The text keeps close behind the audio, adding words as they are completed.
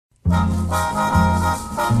All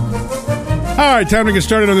right, time to get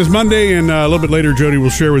started on this Monday, and a little bit later, Jody will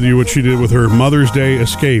share with you what she did with her Mother's Day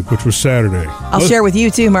escape, which was Saturday. I'll share with you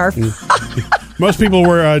too, Murph. Most people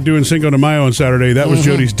were doing Cinco de Mayo on Saturday. That was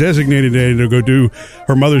Jody's designated day to go do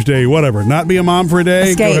her Mother's Day, whatever. Not be a mom for a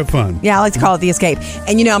day, Escape. go have fun. Yeah, I like to call it the escape.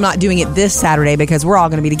 And I'm not doing it this Saturday because we're all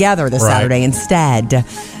going to be together this Saturday instead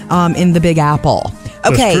in the Big Apple.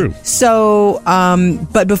 Okay, That's true. So,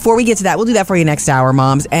 but before we get to that, we'll do that for you next hour,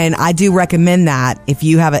 moms. And I do recommend that if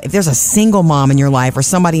there's a single mom in your life or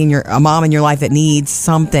somebody a mom in your life that needs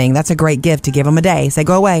something, that's a great gift to give them a day. Say,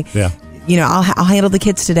 go away. Yeah. I'll handle the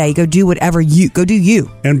kids today. Go do whatever go do you.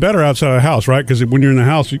 And better outside of the house, right? Because when you're in the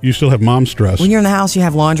house, you still have mom stress. When you're in the house, you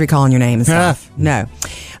have laundry calling your name and stuff. No.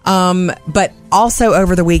 But also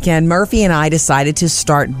over the weekend, Murphy and I decided to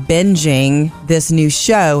start binging this new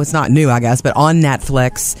show. It's not new, I guess, but on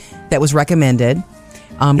Netflix that was recommended.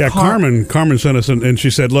 Carmen sent us, and she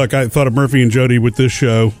said, look, I thought of Murphy and Jody with this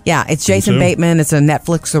show. Yeah, it's Jason Bateman. It's a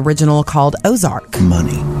Netflix original called Ozark.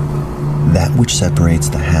 Money. That which separates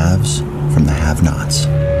the haves from the have-nots.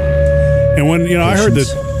 And when, I heard the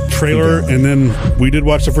trailer, and then we did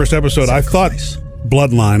watch the first episode, I thought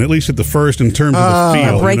Bloodline, at least at the first, in terms of the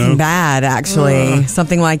feel. Breaking Bad, actually.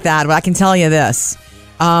 Something like that. But I can tell you this.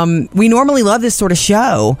 We normally love this sort of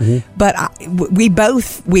show, but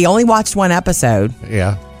we only watched one episode.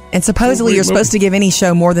 Yeah. And supposedly you're supposed to give any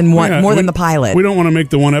show more than than the pilot. We don't want to make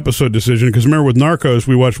the one episode decision because remember with Narcos,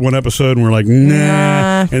 we watched one episode and we're like,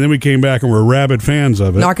 nah. And then we came back and we're rabid fans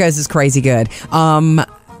of it. Narcos is crazy good.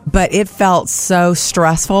 But it felt so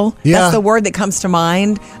stressful. Yeah. That's the word that comes to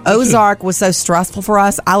mind. Ozark was so stressful for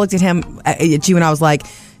us. I looked at you and I was like,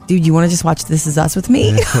 dude, you want to just watch This Is Us with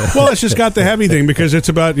me? Well, it's just got the heavy thing because it's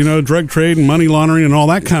about, drug trade and money laundering and all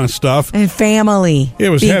that kind of stuff. And family. It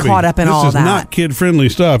was being heavy. Caught up in all that. This is not kid-friendly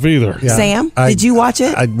stuff either. Yeah. Sam, did you watch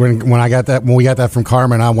it? When we got that from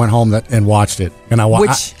Carmen, I went home and watched it. And I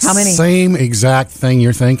watched how many? Same exact thing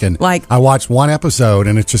you're thinking. Like, I watched one episode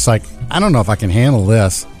and it's just like, I don't know if I can handle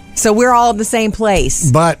this. So we're all in the same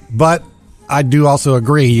place. But I do also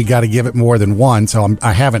agree you got to give it more than one. So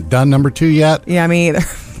I haven't done number 2 yet. Yeah, me either.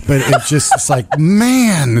 But it's like,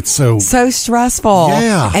 man, it's so stressful.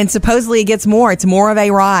 Yeah. And supposedly it gets more. It's more of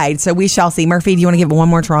a ride. So we shall see. Murphy, do you want to give it one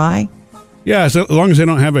more try? Yeah, so as long as they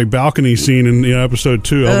don't have a balcony scene in episode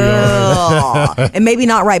 2, I'll be all right. And maybe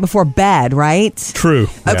not right before bed, right? True.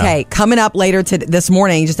 Okay, Coming up later this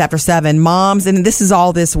morning, just after 7, moms, and this is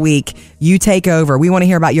all this week, you take over. We want to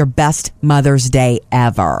hear about your best Mother's Day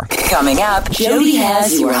ever. Coming up, Jody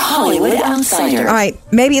has your Hollywood Outsider. All right,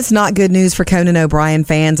 maybe it's not good news for Conan O'Brien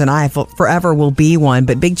fans, and I forever will be one,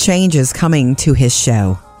 but big changes coming to his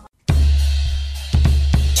show.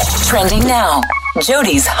 Trending now.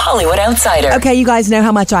 Jody's Hollywood Outsider. Okay, you guys know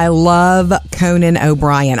how much I love Conan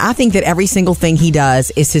O'Brien. I think that every single thing he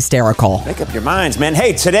does is hysterical. Make up your minds, man.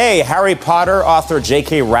 Hey, today, Harry Potter author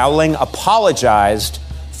J.K. Rowling apologized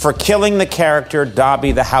for killing the character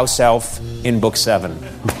Dobby the house elf in Book 7.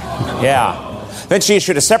 Yeah. Then she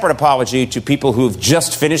issued a separate apology to people who've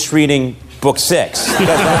just finished reading Book 6. They're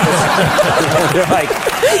like,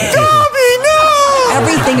 Dobby, no!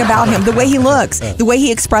 Everything about him, the way he looks, the way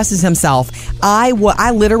he expresses himself. I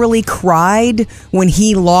literally cried when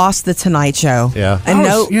he lost the Tonight Show. Yeah. And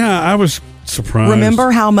I was surprised.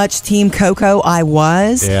 Remember how much Team Coco I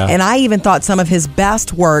was? Yeah. And I even thought some of his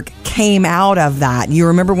best work came out of that. You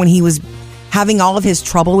remember when he was having all of his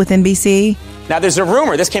trouble with NBC? Now, there's a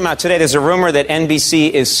rumor, this came out today, there's a rumor that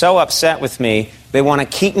NBC is so upset with me, they want to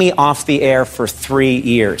keep me off the air for 3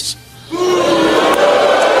 years. That's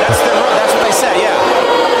what they said, yeah.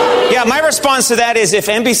 Yeah, my response to that is if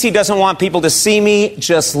NBC doesn't want people to see me,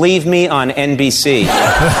 just leave me on NBC.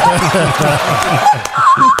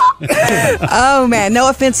 Oh, man. No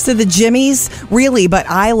offense to the Jimmies, really, but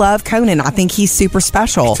I love Conan. I think he's super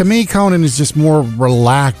special. To me, Conan is just more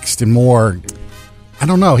relaxed and more... I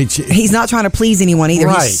don't know. He's not trying to please anyone either.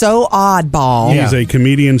 Right. He's so oddball. He's a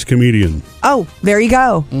comedian's comedian. Oh, there you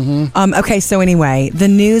go. Mm-hmm. Okay, so anyway, the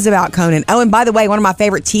news about Conan. Oh, and by the way, one of my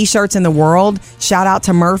favorite T-shirts in the world, shout out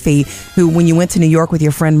to Murphy, who when you went to New York with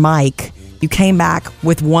your friend Mike, you came back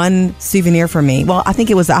with one souvenir for me. Well, I think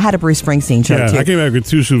I had a Bruce Springsteen shirt too. I came back with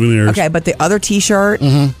 2 souvenirs. Okay, but the other T-shirt,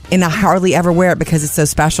 and I hardly ever wear it because it's so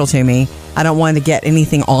special to me. I don't want to get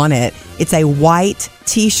anything on it. It's a white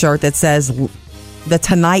T-shirt that says The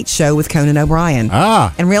Tonight Show with Conan O'Brien.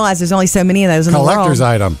 And realize there's only so many of those in the world. Collector's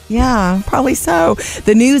item. Yeah, probably so.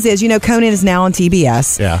 The news is, Conan is now on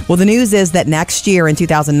TBS. Yeah. Well, the news is that next year in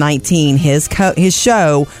 2019, his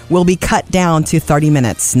show will be cut down to 30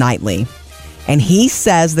 minutes nightly. And he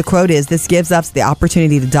says, the quote is, "This gives us the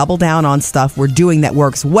opportunity to double down on stuff we're doing that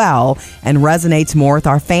works well and resonates more with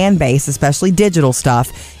our fan base, especially digital stuff,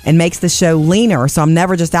 and makes the show leaner. So I'm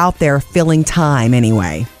never just out there filling time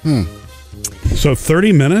anyway." So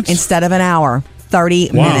 30 minutes? Instead of an hour.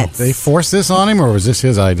 30 minutes. They forced this on him, or was this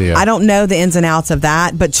his idea? I don't know the ins and outs of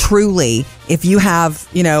that, but truly, if you have,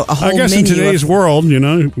 a whole I guess in menu today's world,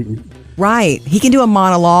 right. He can do a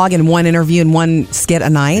monologue and one interview and one skit a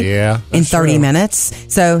night Yeah, in that's 30 true. minutes.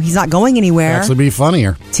 So he's not going anywhere. Actually be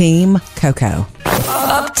funnier. Team Coco.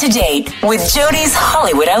 Up to date with Jody's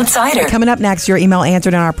Hollywood Outsider. Coming up next, your email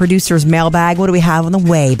answered in our producer's mailbag. What do we have on the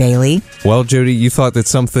way, Bailey? Well, Jody, you thought that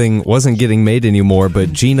something wasn't getting made anymore,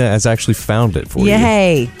 but Gina has actually found it for you.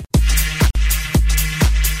 Yay.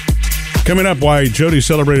 Coming up, why Jody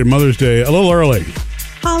celebrated Mother's Day a little early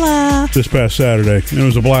Holla. this past Saturday. It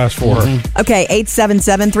was a blast for her. Okay,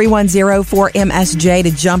 877-310-4MSJ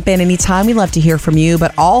to jump in anytime. We love to hear from you,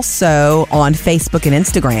 but also on Facebook and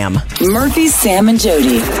Instagram. Murphy, Sam, and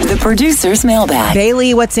Jody, the producer's mailbag.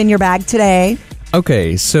 Bailey, what's in your bag today?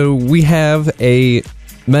 Okay, so we have a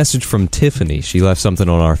message from Tiffany. She left something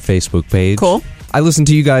on our Facebook page. Cool. I listen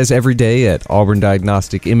to you guys every day at Auburn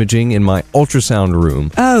Diagnostic Imaging in my ultrasound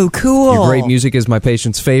room. Oh, cool. Your great music is my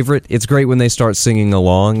patient's favorite. It's great when they start singing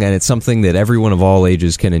along, and it's something that everyone of all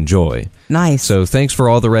ages can enjoy. Nice. So thanks for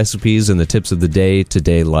all the recipes and the tips of the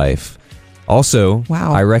day-to-day life. Also,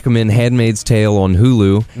 Wow. I recommend Handmaid's Tale on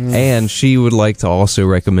Hulu, and she would like to also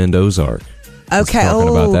recommend Ozark. Okay. talking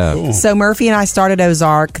about that. Cool. So Murphy and I started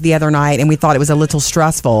Ozark the other night, and we thought it was a little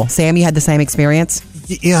stressful. Sam, you had the same experience?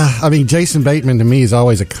 Yeah, I mean, Jason Bateman to me is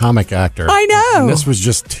always a comic actor. I know. And this was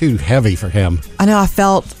just too heavy for him. I know. I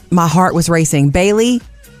felt my heart was racing. Bailey,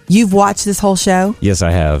 you've watched this whole show? Yes,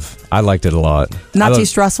 I have. I liked it a lot. Not I too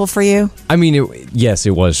stressful for you? I mean, yes,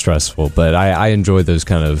 it was stressful, but I enjoy those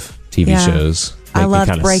kind of TV Yeah. shows. I Make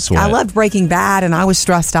me kinda sweat. I loved Breaking Bad, and I was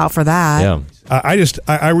stressed out for that. Yeah.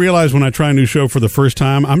 I realize when I try a new show for the first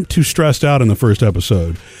time, I'm too stressed out in the first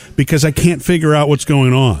episode because I can't figure out what's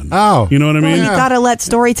going on. Oh. You know what I Well, mean? you got to let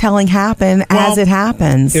storytelling happen as it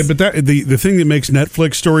happens. Yeah, but the thing that makes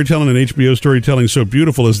Netflix storytelling and HBO storytelling so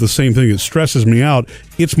beautiful is the same thing that stresses me out.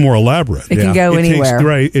 It's more elaborate. It can go anywhere.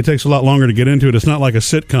 It takes a lot longer to get into it. It's not like a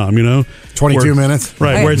sitcom, 22 minutes.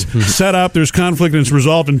 Right, where it's set up, there's conflict, and it's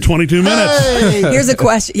resolved in 22 minutes. Here's a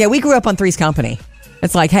question. Yeah, we grew up on Three's Company.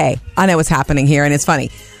 It's like, hey, I know what's happening here, and it's funny.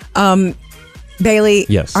 Bailey,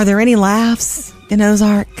 Yes. are there any laughs in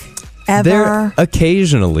Ozark ever? There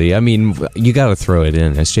occasionally. I mean, you got to throw it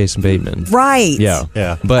in. It's Jason Bateman. Right. Yeah.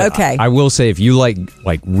 Yeah. But Okay. I will say, if you like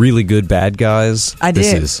really good bad guys, I do.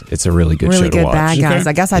 It's a really good show Really to good watch. bad guys. Okay.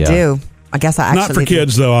 I guess I Yeah. do. I guess I actually Not for do.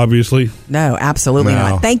 kids, though, obviously. No, absolutely No.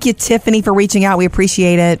 not. Thank you, Tiffany, for reaching out. We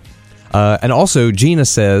appreciate it. And also, Gina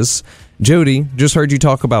says, Jody, just heard you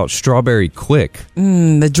talk about Strawberry Quick.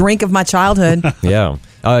 The drink of my childhood. Yeah.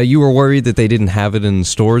 You were worried that they didn't have it in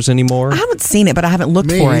stores anymore? I haven't seen it, but I haven't looked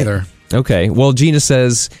Me for either. it. Okay. Well, Gina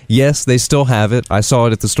says, yes, they still have it. I saw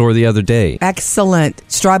it at the store the other day. Excellent.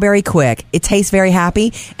 Strawberry Quick. It tastes very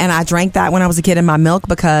happy, and I drank that when I was a kid in my milk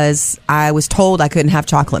because I was told I couldn't have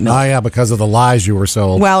chocolate milk. Oh, yeah, because of the lies you were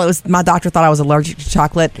sold. Well, it was my doctor thought I was allergic to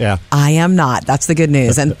chocolate. Yeah. I am not. That's the good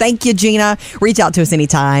news. And thank you, Gina. Reach out to us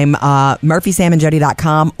anytime.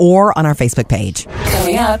 MurphySamandJody.com or on our Facebook page.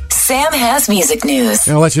 Coming up, Sam has music news.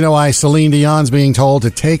 I'll let you know why Celine Dion's being told to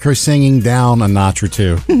take her singing down a notch or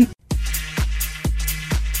two.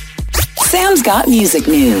 Sam's got music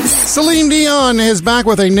news. Celine Dion is back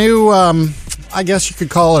with a new, I guess you could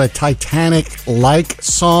call it a Titanic-like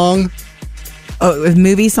song. Oh, a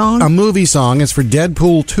movie song? A movie song. It's for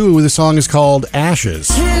Deadpool 2. The song is called Ashes.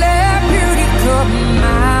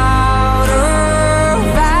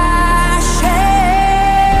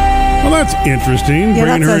 Well, that's interesting. Yeah,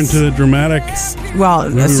 Bringing her that's into the dramatic. Well, a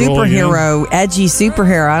Movie role superhero, edgy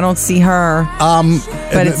superhero. I don't see her.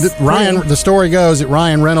 But it's pretty. The story goes that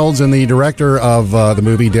Ryan Reynolds and the director of the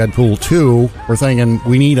movie Deadpool 2 were thinking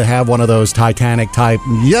we need to have one of those Titanic type,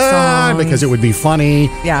 Songs. because it would be funny.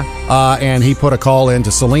 Yeah. And he put a call in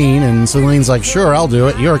to Celine, and Celine's like, sure, I'll do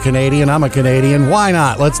it. You're a Canadian, I'm a Canadian. Why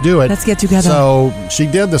not? Let's do it. Let's get together. So she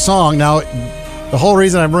did the song. Now, the whole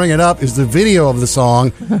reason I bring it up is the video of the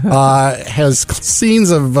song has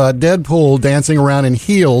scenes of Deadpool dancing around in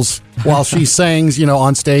heels while she sings,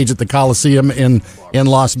 on stage at the Coliseum in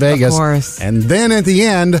Las Vegas. Of course. And then at the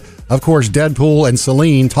end, of course, Deadpool and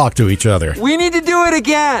Celine talk to each other. We need to do it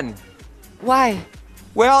again. Why?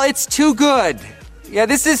 Well, it's too good. Yeah,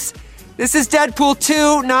 this is Deadpool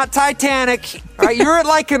 2, not Titanic. All right, you're at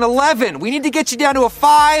like an 11. We need to get you down to a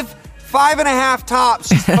 5, 5.5 tops.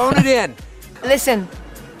 Just phone it in. Listen,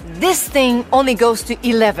 This thing only goes to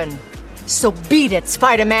 11. So beat it,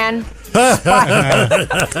 Spider-Man.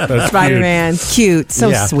 Spider-Man. Cute. So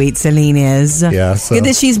Yeah. sweet Celine is. Yeah, so- Good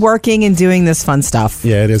that she's working and doing this fun stuff.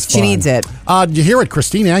 Yeah, it is She fun. needs it. Did you hear what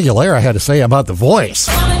Christina Aguilera had to say about The Voice?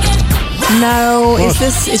 No,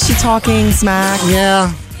 is she talking smack?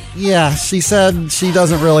 Yeah, she said she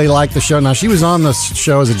doesn't really like the show. Now, she was on the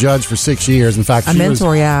show as a judge for 6 years. In fact, A she mentor,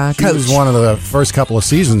 was, yeah, she was coach. one of the first couple of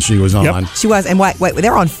seasons she was on. She was, and wait,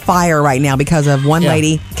 they're on fire right now because of one Yeah.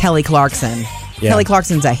 lady, Kelly Clarkson. Yeah. Kelly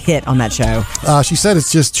Clarkson's a hit on that show. She said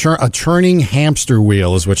it's just a churning hamster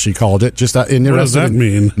wheel is what she called it. Just interested does that in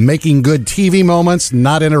mean? making good TV moments,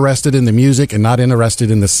 not interested in the music and not interested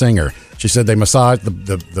in the singer. She said they massage,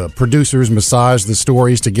 the producers massage the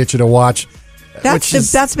stories to get you to watch.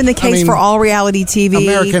 That's been the case for all reality TV.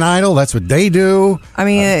 American Idol, that's what they do. I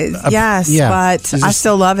mean, yes, but She's I just-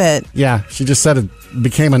 still love it. Yeah, she just said it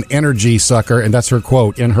became an energy sucker, and that's her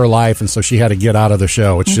quote in her life, and so she had to get out of the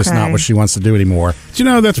show. It's just Okay. not what she wants to do anymore. You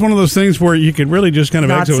know, that's one of those things where you could really just kind of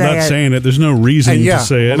Not exit say without it. saying it. There's no reason And to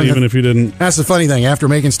say it, I mean, even if you didn't. That's the funny thing. After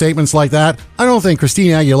making statements like that, I don't think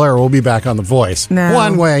Christina Aguilera will be back on The Voice. No.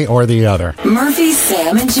 One way or the other. Murphy,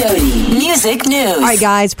 Sam, and Jody. Music news. All right,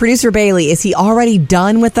 guys, producer Bailey, is he already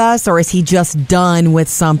done with us or is he just done with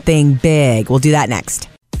something big? We'll do that next.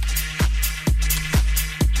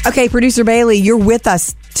 Okay, producer Bailey, you're with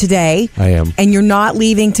us today. I am. And you're not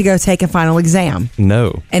leaving to go take a final exam.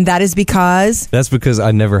 No. And that is because That's because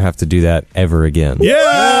I never have to do that ever again.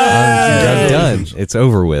 I'm done. It's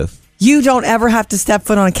over with. you don't ever have to step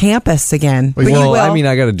foot on campus again. But you Well, will. I mean,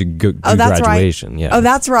 I got to do that's graduation. right. Yeah. Oh,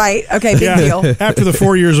 that's right. Okay, big deal. After the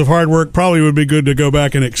 4 years of hard work, probably would be good to go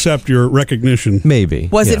back and accept your recognition. Maybe.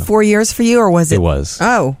 Was it 4 years for you or was it? It was.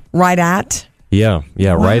 Oh, right at? Yeah.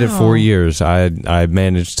 Right at Wow. 4 years, I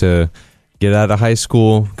managed to get out of high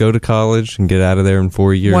school, go to college, and get out of there in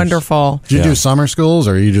 4 years. Wonderful. Did you do summer schools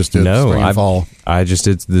or you just did spring and fall? I just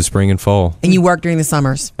did the spring and fall. And you worked during the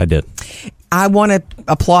summers? I did. I want to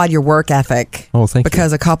applaud your work ethic. Oh, thank you.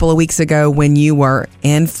 Because a couple of weeks ago, when you were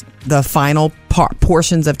in the final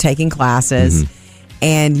portions of taking classes,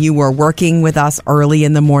 and you were working with us early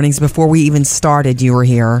in the mornings before we even started, you were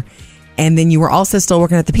here, and then you were also still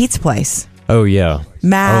working at the pizza place. Oh, yeah.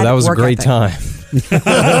 Mad that was a work great ethic. time.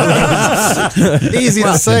 Easy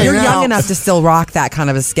to say. You're now. young enough to still rock that kind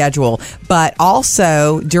of a schedule, but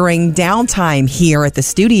also during downtime here at the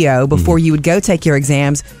studio, before you would go take your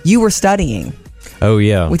exams, you were studying Oh,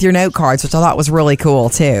 yeah. with your note cards, which I thought was really cool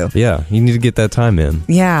too. Yeah, you need to get that time in.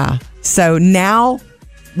 Yeah. So now,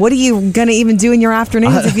 what are you going to even do in your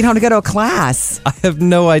afternoons if you don't go to a class? I have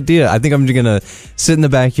no idea. I think I'm just going to sit in the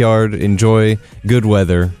backyard, enjoy good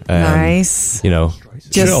weather. And, Nice. You know,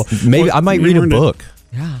 Chill. maybe Well, I might you read a earned it. book.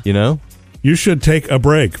 Yeah. You know? You should take a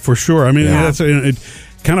break for sure. I mean, Yeah. that's it.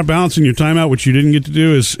 Kind of balancing your time out, which you didn't get to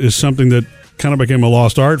do, is something that kind of became a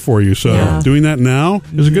lost art for you. So Yeah. doing that now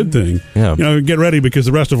is a good thing. Yeah. You know, get ready because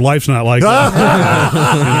the rest of life's not like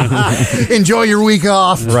that. Enjoy your week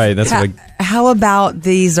off. Right. That's what How about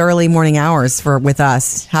these early morning hours with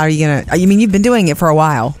us? How are you going to? I mean, you've been doing it for a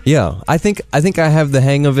while. Yeah, I think I have the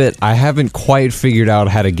hang of it. I haven't quite figured out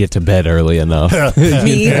how to get to bed early enough.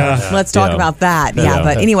 Me either. Let's talk Yeah. about that. Yeah, Yeah.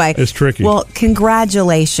 but anyway, It's tricky. Well,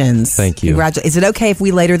 congratulations. Thank you. Is it okay if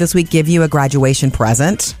we later this week give you a graduation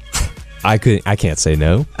present? I can't say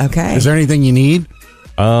no. Okay. Is there anything you need?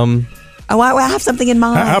 Oh, I have something in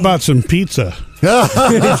mind. How about some pizza?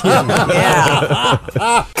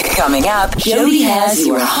 Coming up, Jody has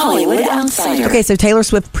your Hollywood Outsider. Okay, so Taylor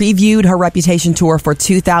Swift previewed her Reputation tour for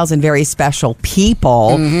 2,000 very special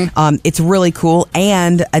people. It's really cool.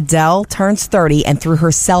 And Adele turns 30 and threw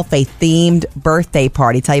herself a themed birthday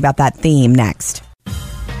party. Tell you about that theme next.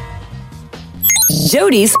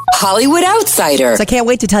 Jody's Hollywood Outsider. So I can't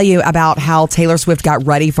wait to tell you about how Taylor Swift got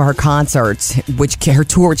ready for her concerts, her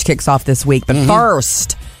tour, which kicks off this week. But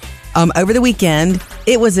first, over the weekend,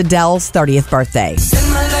 it was Adele's 30th birthday.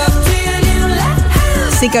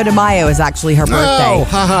 Cinco de Mayo is actually her birthday.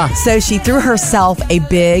 haha. So she threw herself a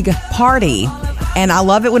big party. And I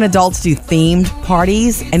love it when adults do themed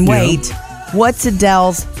parties. And wait, what's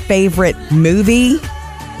Adele's favorite movie?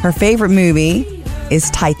 Her favorite movie is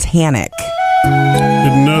Titanic.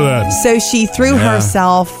 Didn't know that. So she threw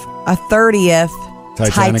herself a 30th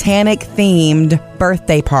Titanic-themed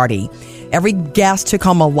birthday party. Every guest took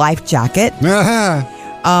home a life jacket.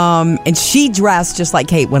 And she dressed just like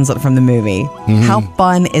Kate Winslet from the movie. How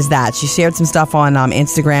fun is that? She shared some stuff on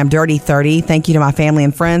Instagram, Dirty 30. Thank you to my family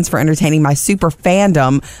and friends for entertaining my super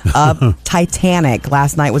fandom of Titanic.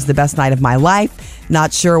 Last night was the best night of my life.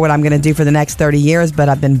 Not sure what I'm going to do for the next 30 years, but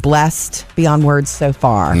I've been blessed beyond words so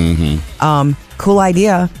far. Cool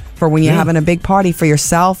idea for when you're having a big party for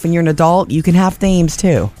yourself and you're an adult. You can have themes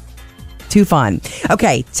too. Too fun.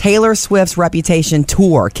 Okay, Taylor Swift's Reputation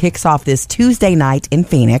tour kicks off this Tuesday night in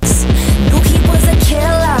Phoenix.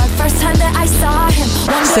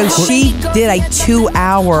 So she did a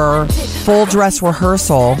 2-hour full dress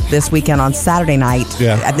rehearsal this weekend on Saturday night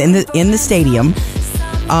in the stadium,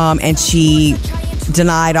 and she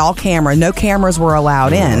denied all camera. No cameras were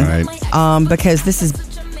allowed in because this is,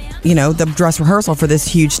 the dress rehearsal for this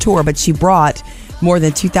huge tour. But she brought more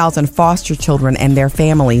than 2,000 foster children and their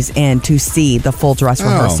families in to see the full dress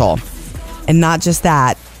rehearsal. And not just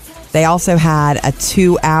that, they also had a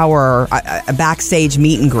 2-hour backstage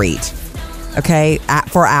meet and greet. Okay,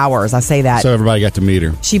 for hours. I say that. So everybody got to meet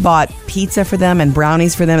her. She bought pizza for them and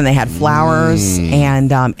brownies for them, and they had flowers,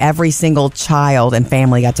 and every single child and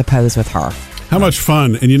family got to pose with her. How much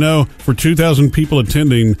fun. And for 2,000 people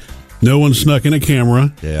attending, no one snuck in a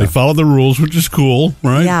camera. Yeah. They followed the rules, which is cool,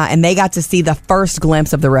 right? Yeah, and they got to see the first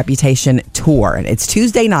glimpse of the Reputation tour. It's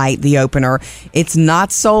Tuesday night, the opener. It's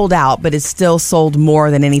not sold out, but it's still sold more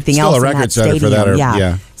than anything else in that stadium. For that.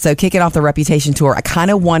 Yeah. So kicking off the Reputation tour, I kind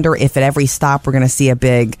of wonder if at every stop we're going to see a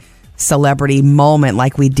big celebrity moment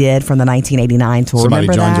like we did from the 1989 tour. Somebody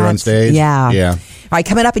Remember joins that? her on stage? Yeah. All right,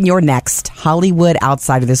 coming up in your next Hollywood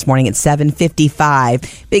Outsider this morning at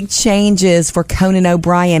 7:55. Big changes for Conan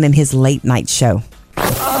O'Brien and his late night show.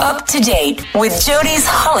 Up to date with Jody's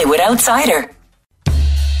Hollywood Outsider.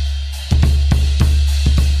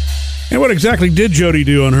 And what exactly did Jody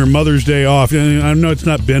do on her Mother's Day off? I know it's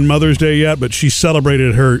not been Mother's Day yet, but she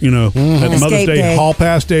celebrated her, that Mother's Day Hall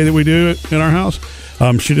Pass Day that we do in our house.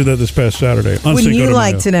 She did that this past Saturday. Wouldn't you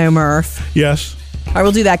like to know, Murph? Yes. All right,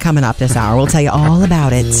 we'll do that coming up this hour. We'll tell you all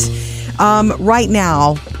about it. Right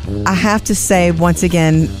now, I have to say once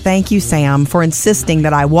again, thank you, Sam, for insisting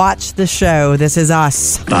that I watch the show This Is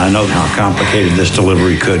Us. I know how complicated this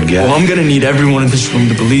delivery could get. Well, I'm going to need everyone in this room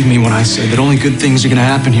to believe me when I say that only good things are going to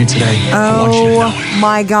happen here today. I want you to know it.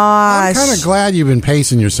 My gosh. I'm kind of glad you've been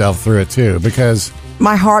pacing yourself through it, too, because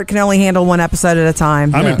my heart can only handle one episode at a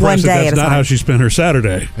time. I'm impressed one day that's at a not time. how she spent her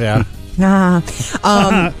Saturday. Yeah.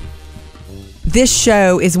 This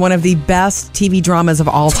show is one of the best TV dramas of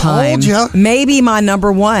all time. Told ya. Maybe my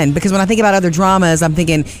number one, because when I think about other dramas, I'm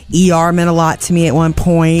thinking ER meant a lot to me at one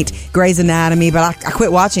point, Grey's Anatomy, but I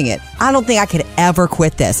quit watching it. I don't think I could ever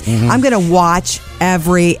quit this. I'm going to watch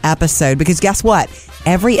every episode, because guess what?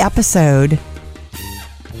 Every episode,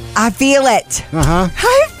 I feel it. I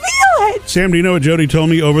feel it. Sam, do you know what Jody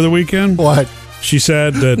told me over the weekend? What? She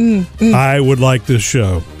said that I would like this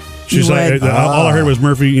show. She's like, all I heard was,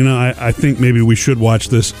 Murphy, I think maybe we should watch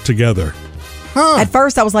this together. At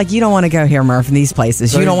first, I was like, you don't want to go here, Murph, in these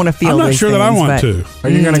places. You don't want to feel I'm not these sure things, that I want to. Are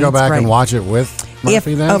you going to go back great. and watch it with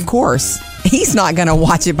Murphy then? Of course. He's not going to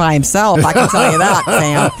watch it by himself, I can tell you that,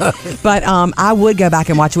 Sam. But I would go back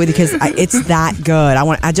and watch it with you because it's that good.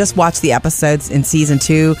 I just watched the episodes in season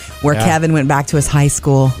 2 where Kevin went back to his high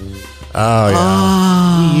school. Oh,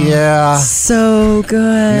 yeah. Yeah. So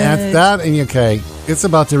good. Okay. It's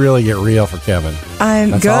about to really get real for Kevin.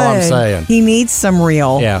 That's good. all I'm saying. He needs some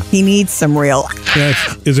real. Yeah. He needs some real.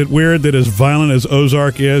 Yes. Is it weird that as violent as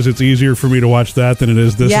Ozark is, it's easier for me to watch that than it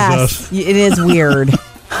is This Is Us? It is weird.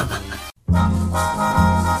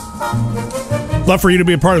 Love for you to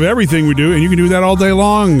be a part of everything we do, and you can do that all day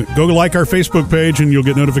long. Go like our Facebook page, and you'll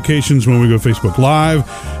get notifications when we go Facebook Live,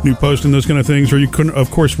 new posts and those kind of things. Or you can, of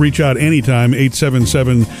course, reach out anytime,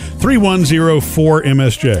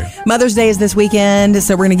 877-310-4MSJ. Mother's Day is this weekend,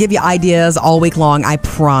 so we're going to give you ideas all week long, I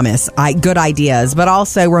promise. Good ideas. But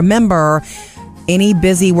also, remember, any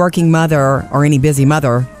busy working mother or any busy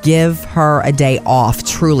mother, give her a day off.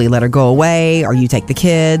 Truly, let her go away, or you take the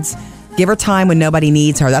kids. Give her time when nobody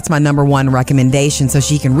needs her. That's my number one recommendation, so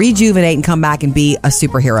she can rejuvenate and come back and be a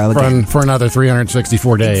superhero again. For another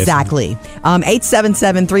 364 days. Exactly.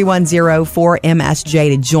 877-310-4MSJ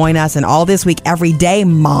to join us. And all this week, every day,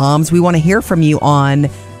 moms, we want to hear from you on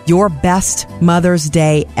your best Mother's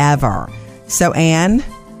Day ever. So, Anne,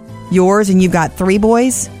 yours, and you've got 3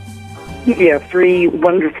 boys? Yeah, 3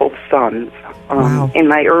 wonderful sons. Wow. In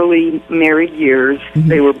my early married years,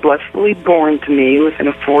 they were blessedly born to me within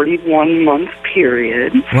a 41-month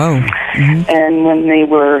period. Whoa. And when they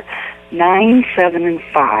were 9, 7, and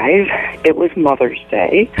 5, it was Mother's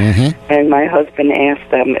Day. And my husband asked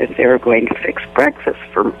them if they were going to fix breakfast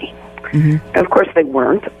for me. And of course, they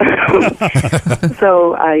weren't.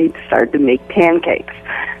 So I started to make pancakes.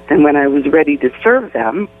 And when I was ready to serve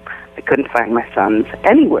them, I couldn't find my sons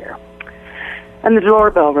anywhere. And the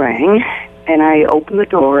doorbell rang, and I opened the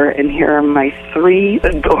door, and here are my 3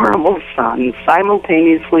 adorable sons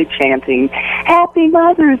simultaneously chanting, "Happy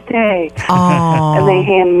Mother's Day!" Aww. And they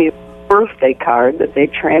hand me a birthday card that they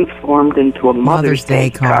transformed into a Mother's Day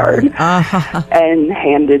card and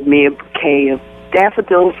handed me a bouquet of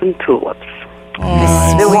daffodils and tulips.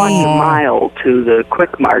 They walked a mile to the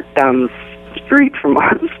Quick Mart down the street from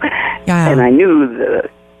us, and I knew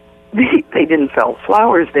they didn't sell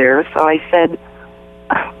flowers there, so I said,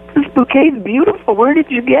 "This bouquet's beautiful. Where did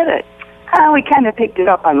you get it?" "Oh, we kind of picked it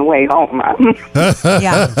up on the way home, Mom."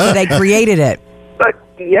 Yeah, so they created it. But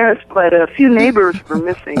a few neighbors were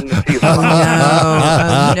missing a few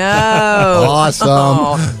Oh, no. Awesome.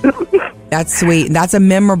 Oh. That's sweet. That's a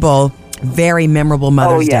very memorable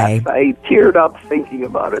Mother's Day. I teared up thinking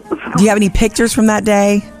about it. Do you have any pictures from that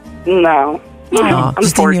day? No. Oh,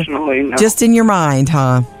 Unfortunately, no. Just in your mind,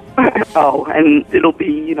 huh? Oh, and it'll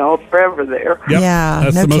be, forever there. Yep. Yeah,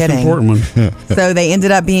 That's no the most kidding. important one. So they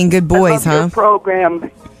ended up being good boys, I love huh? your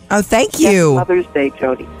program. Oh, thank you. Yes, Mother's Day,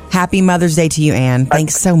 Jody. Happy Mother's Day to you, Ann.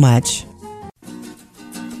 Thanks so much.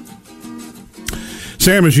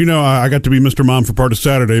 Sam, as you know, I got to be Mr. Mom for part of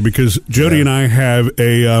Saturday because Jody and I have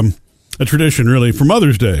a tradition, really, for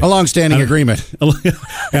Mother's Day. A long-standing agreement.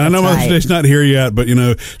 And I know Mother's Day's not here yet, but,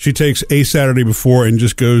 she takes a Saturday before and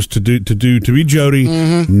just goes to be Jody,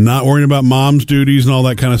 not worrying about mom's duties and all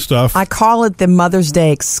that kind of stuff. I call it the Mother's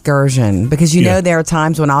Day excursion because, there are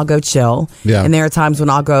times when I'll go chill. Yeah. And there are times when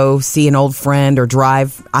I'll go see an old friend or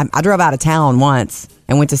drive. I drove out of town once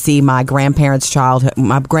and went to see my grandparents' home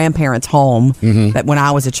that when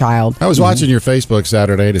I was a child. I was watching your Facebook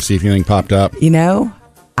Saturday to see if anything popped up.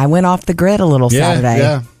 I went off the grid a little Saturday.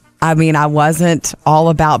 Yeah. I mean, I wasn't all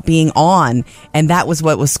about being on, and that was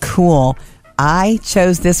what was cool. I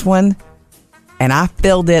chose this one, and I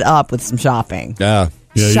filled it up with some shopping. Yeah,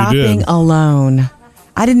 shopping you did. alone.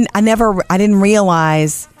 I didn't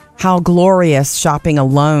realize how glorious shopping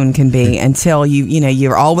alone can be until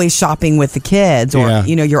you're always shopping with the kids, or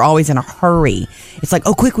you're always in a hurry. It's like,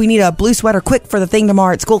 oh, quick, we need a blue sweater, quick for the thing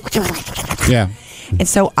tomorrow at school. Yeah. And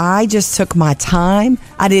so I just took my time.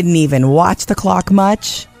 I didn't even watch the clock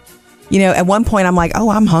much. At one point I'm like, oh,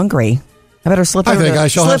 I'm hungry. I better slip over. I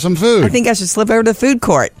shall have some food. I think I should slip over to the food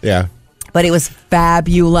court. Yeah. But it was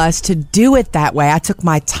fabulous to do it that way. I took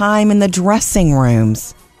my time in the dressing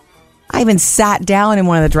rooms. I even sat down in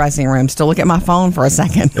one of the dressing rooms to look at my phone for a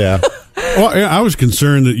second. Yeah. Well, I was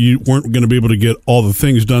concerned that you weren't going to be able to get all the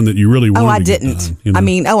things done that you really wanted I to didn't. get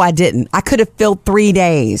done, I didn't. I could have filled 3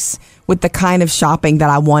 days with the kind of shopping that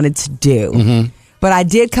I wanted to do. Mm-hmm. But I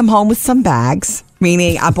did come home with some bags,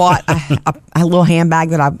 meaning I bought a little handbag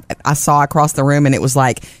that I saw across the room, and it was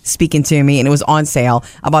like speaking to me, and it was on sale.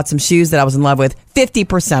 I bought some shoes that I was in love with,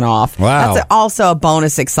 50% off. Wow. That's also a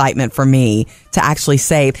bonus excitement for me to actually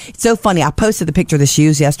save. It's so funny. I posted the picture of the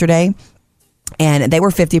shoes yesterday, and they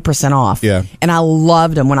were 50% off. Yeah. And I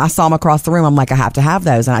loved them. When I saw them across the room, I'm like, I have to have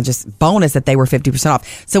those. And I just bonus that they were 50%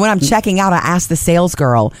 off. So when I'm checking out, I asked the sales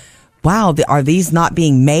girl, wow, are these not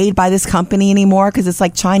being made by this company anymore? Because it's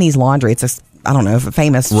like Chinese laundry. It's a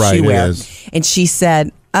famous shoewear. It is. And she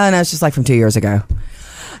said, oh, no, it's just like from 2 years ago.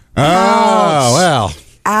 Oh, Ouch. well.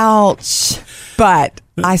 Ouch. But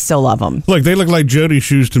I still love them. Look, they look like Jody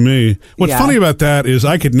shoes to me. What's funny about that is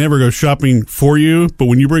I could never go shopping for you, but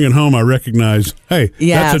when you bring it home, I recognize, hey,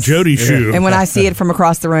 that's a Jody shoe. And when I see it from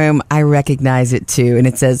across the room, I recognize it too. And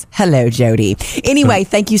it says, hello, Jody. Anyway,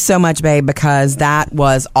 thank you so much, babe, because that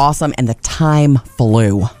was awesome and the time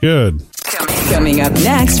flew. Good. Coming up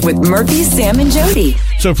next with Murphy, Sam, and Jody.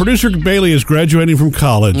 So producer Bailey is graduating from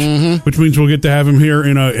college, which means we'll get to have him here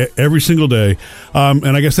every single day.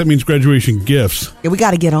 And I guess that means graduation gifts. Yeah, we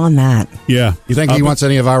got to get on that. Yeah. You think he wants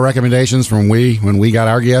any of our recommendations from when we got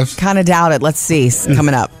our gifts? Kind of doubt it. Let's see.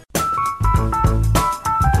 Coming up.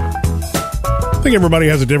 I think everybody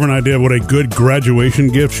has a different idea of what a good graduation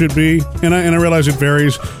gift should be. And I realize it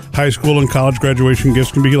varies. High school and college graduation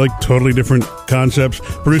gifts can be like totally different concepts.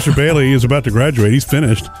 Producer Bailey is about to graduate. He's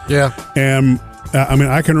finished. Yeah. And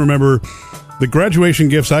I can remember the graduation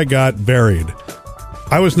gifts I got varied.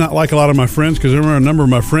 I was not like a lot of my friends because I remember a number of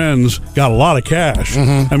my friends got a lot of cash.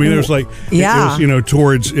 Mm-hmm. I mean, there was like, it was,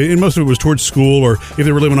 towards, and most of it was towards school or if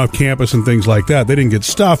they were living off campus and things like that. They didn't get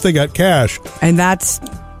stuff, they got cash. And that's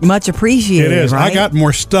much appreciated. It is. Right? I got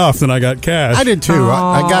more stuff than I got cash. I did too.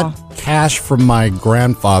 I got cash from my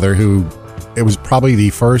grandfather, who it was probably the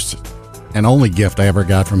first and only gift I ever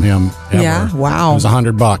got from him ever. Yeah, wow. It was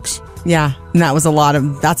 $100. Yeah,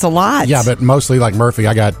 and that's a lot. Yeah, but mostly like Murphy,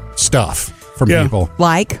 I got stuff from people.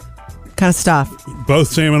 Like? Kind of stuff. Both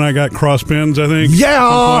Sam and I got cross pins, I think.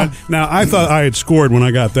 Yeah. Now, I thought I had scored when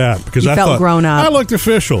I got that because You I felt thought grown up. I looked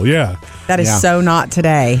official. Yeah. That is so not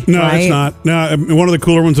today. No, right? it's not. Now, one of the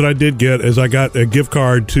cooler ones that I did get is I got a gift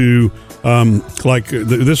card to,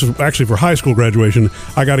 this was actually for high school graduation.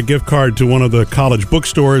 I got a gift card to one of the college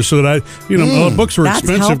bookstores so that books were That's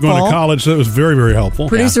expensive going to helpful. college, so it was very, very helpful.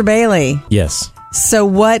 Producer Bailey. Yes. So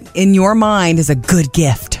what in your mind is a good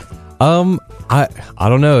gift? I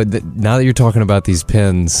don't know. Now that you're talking about these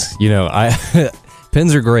pens,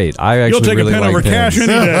 pens are great. I actually You'll take really a pen like over pens. cash any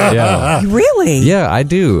day. Yeah. Really? Yeah, I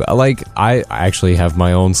do. I actually have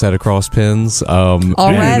my own set of cross pens.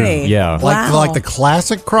 Already? Yeah. Like the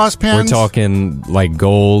classic cross pens? We're talking like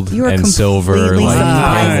gold You are and silver, completely like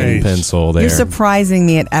surprising. pencil there. You're surprising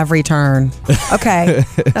me at every turn. Okay,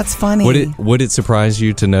 that's funny. Would it surprise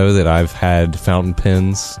you to know that I've had fountain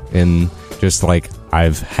pens and just like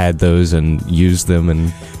I've had those and used them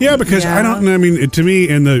and because to me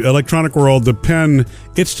in the electronic world, the pen,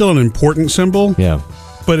 it's still an important symbol. Yeah.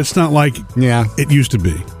 But it's not like it used to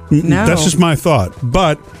be. No. That's just my thought.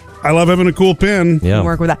 But I love having a cool pen. Yeah.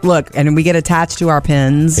 Work with that. Look, and we get attached to our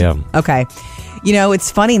pens. Yeah. Okay. It's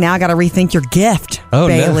funny now. I got to rethink your gift, Oh, no.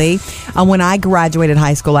 Bailey. When I graduated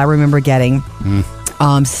high school, I remember getting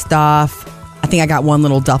stuff. I think I got one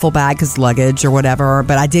little duffel bag because luggage or whatever,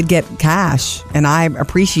 but I did get cash and I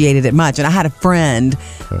appreciated it much. And I had a friend,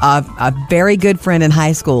 a very good friend in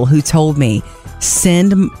high school who told me,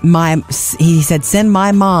 send my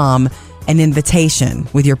mom an invitation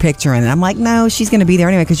with your picture in it. I'm like, no, she's going to be there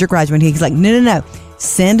anyway because you're graduating. He's like, no.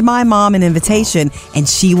 Send my mom an invitation and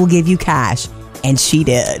she will give you cash. And she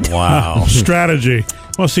did. Wow. Strategy.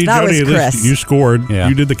 Well, see, That Jody, was at Chris. least you scored. Yeah.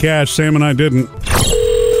 You did the cash. Sam and I didn't.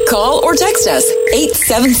 Call or text us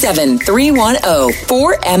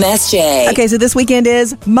 877-310-4MSJ. Okay, so this weekend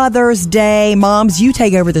is Mother's Day. Moms, you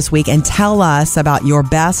take over this week and tell us about your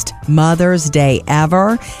best Mother's Day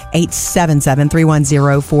ever.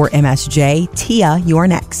 877-310-4MSJ. Tia, you are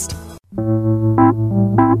next.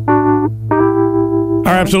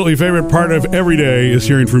 Our absolutely favorite part of every day is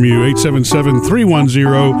hearing from you.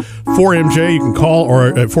 877-310-4MJ. You can call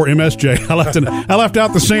or 4MSJ. I left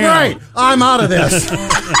out the Sam. Right. I'm out of this.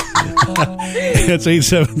 It's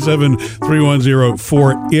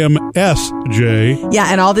 877-310-4MSJ.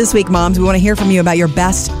 Yeah, and all this week, moms, we want to hear from you about your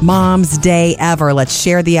best Mom's Day ever. Let's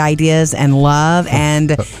share the ideas and love.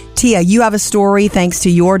 And Tia, you have a story thanks to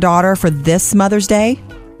your daughter for this Mother's Day?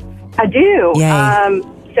 I do. Yay.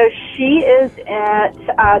 So she is at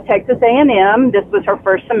Texas A&M. This was her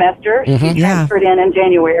first semester. She transferred in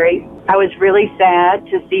January. I was really sad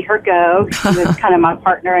to see her go. She was kind of my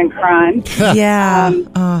partner in crime. Yeah.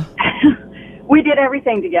 We did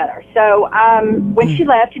everything together. So when she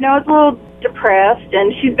left, I was a little depressed,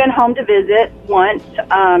 and she's been home to visit once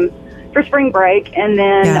for spring break. And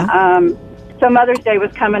then so Mother's Day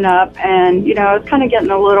was coming up, and, I was kind of getting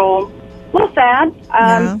a little sad.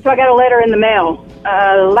 So I got a letter in the mail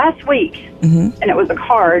last week, and it was a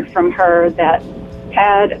card from her that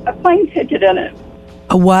had a plane ticket in it.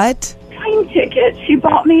 A what? Plane ticket. She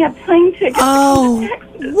bought me a plane ticket. Oh,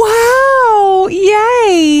 wow.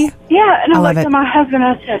 Yay. Yeah, and I love looked it. at my husband,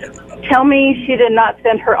 I said, tell me she did not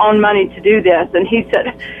spend her own money to do this. And he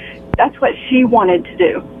said, that's what she wanted to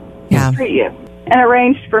do. Yeah. For you. And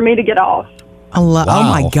arranged for me to get off. Oh,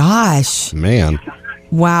 my gosh. Man.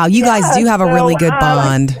 Wow. You guys do have a really good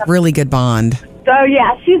bond. Really good bond. So,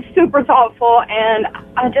 yeah, she's super thoughtful, and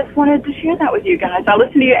I just wanted to share that with you guys. I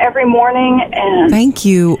listen to you every morning, and Thank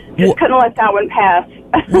you. just couldn't let that one pass.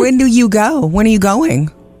 When do you go? When are you going?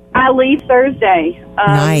 I leave Thursday.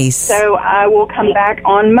 Nice. So I will come back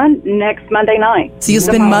on next Monday night. So you'll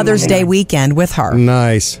spend Mother's Day weekend with her.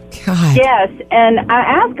 Nice. God. Yes, and I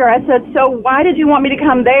asked her, I said, so why did you want me to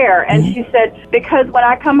come there? And she said, because when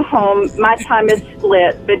I come home, my time is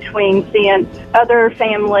split between seeing other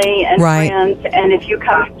family and friends, and if you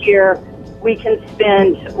come here, we can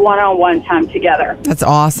spend one-on-one time together. That's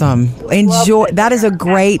awesome. Enjoy. That is a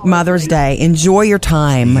great Mother's Day. Enjoy your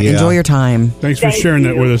time. Yeah. Enjoy your time. Thanks for sharing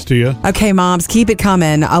that with us, Tia. Okay, moms, keep it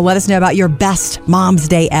coming. Let us know about your best Mom's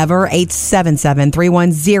Day ever.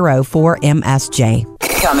 877-310-4MSJ.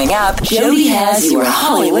 Coming up, Jody has your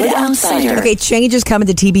Hollywood Outsider. Okay, change is coming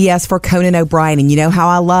to TBS for Conan O'Brien, and you know how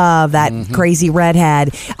I love that crazy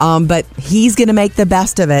redhead. But he's going to make the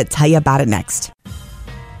best of it. Tell you about it next.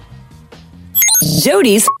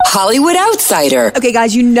 Jody's Hollywood Outsider. Okay,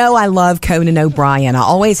 guys, you know I love Conan O'Brien. I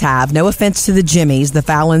always have. No offense to the Jimmys, the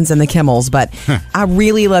Fallons, and the Kimmels, but I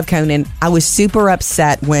really love Conan. I was super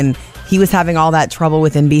upset when he was having all that trouble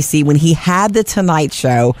with NBC when he had The Tonight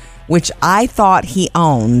Show, which I thought he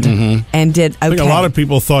owned and did okay. I think a lot of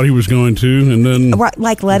people thought he was going to, and then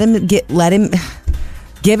let him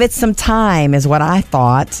give it some time is what I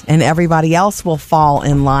thought, and everybody else will fall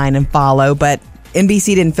in line and follow, but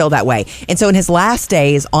NBC didn't feel that way. And so in his last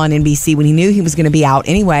days on NBC, when he knew he was going to be out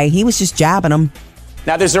anyway, he was just jabbing them.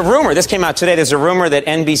 Now, there's a rumor, this came out today, there's a rumor that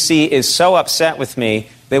NBC is so upset with me,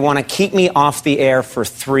 they want to keep me off the air for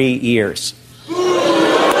 3 years. That's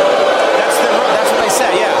what they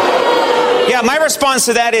said, yeah. Yeah, my response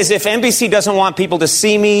to that is if NBC doesn't want people to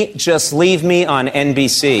see me, just leave me on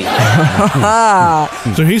NBC.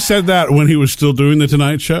 So he said that when he was still doing The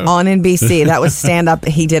Tonight Show? On NBC. That was stand-up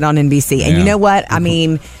he did on NBC. And you know what? I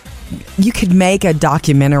mean, you could make a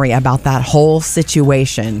documentary about that whole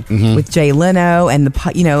situation with Jay Leno and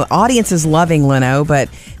the audience is loving Leno, but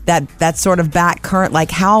that sort of back current,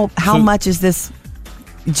 like how much is this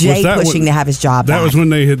Jay pushing to have his job back? That's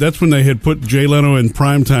when they had put Jay Leno in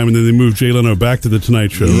primetime, and then they moved Jay Leno back to The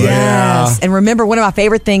Tonight Show. Right? Yes. And remember, one of my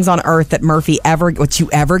favorite things on earth that Murphy ever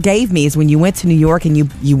gave me is when you went to New York and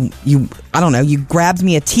you grabbed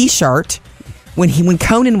me a T-shirt when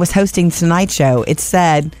Conan was hosting The Tonight Show. It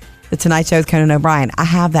said The Tonight Show with Conan O'Brien. I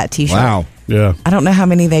have that T-shirt. Wow. Yeah. I don't know how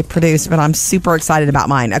many they produced, but I'm super excited about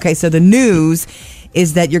mine. Okay, so the news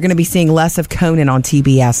is that you're going to be seeing less of Conan on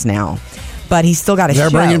TBS now. But he's still got a show. They're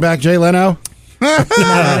bringing back Jay Leno?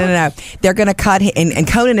 No. They're going to cut, and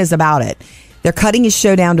Conan is about it. They're cutting his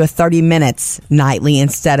show down to 30 minutes nightly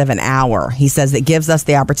instead of an hour. He says it gives us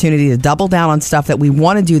the opportunity to double down on stuff that we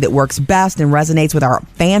want to do that works best and resonates with our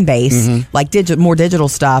fan base, like more digital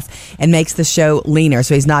stuff, and makes the show leaner.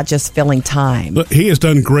 So he's not just filling time. But he has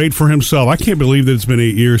done great for himself. I can't believe that it's been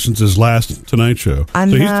 8 years since his last Tonight Show. I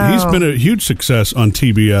know. So he's been a huge success on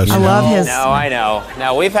TBS. I love his. No, I know.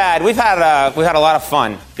 No, we've had a lot of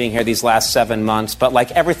fun being here these last 7 months. But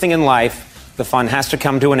like everything in life, the fun has to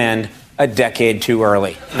come to an end a decade too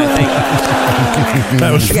early. And I think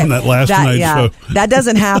that was from that last Tonight Show. That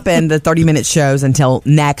doesn't happen, the 30-minute shows, until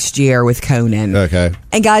next year with Conan. Okay.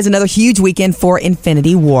 And guys, another huge weekend for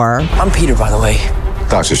Infinity War. I'm Peter, by the way.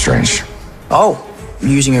 Doctor Strange. Oh,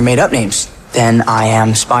 you're using your made-up names. Then I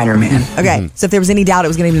am Spider-Man. Okay, so if there was any doubt it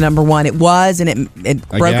was going to be number one, it was, and it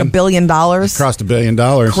broke $1 billion. It crossed $1 billion.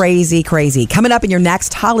 Crazy. Coming up in your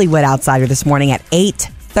next Hollywood Outsider this morning at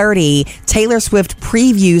 8:30, Taylor Swift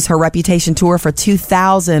previews her Reputation tour for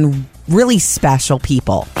 2,000 really special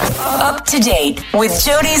people. Up to date with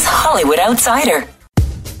Jody's Hollywood Outsider.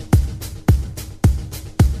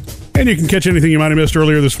 And you can catch anything you might have missed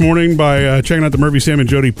earlier this morning by checking out the Murphy, Sam, and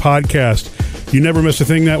Jody podcast. You never miss a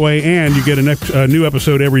thing that way, and you get a new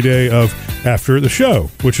episode every day of After the Show,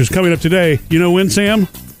 which is coming up today. You know when, Sam?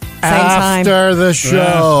 After the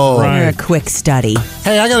show. Right. A quick study.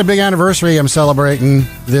 Hey, I got a big anniversary I'm celebrating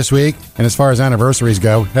this week. And as far as anniversaries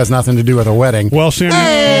go, it has nothing to do with a wedding. Well, Sam,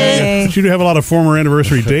 you do have a lot of former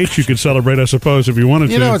anniversary dates you could celebrate, I suppose, if you wanted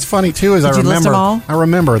to. You know, what's funny, too, is I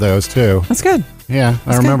remember those, too. That's good. Yeah,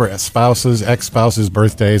 I remember spouses, ex-spouses'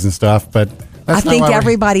 birthdays and stuff, but I think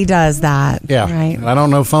everybody does that. Yeah. Right. I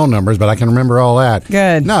don't know phone numbers, but I can remember all that.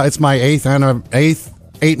 Good. No, it's my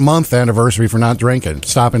 8-month anniversary for not drinking,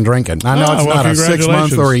 stopping drinking. I know it's not a 6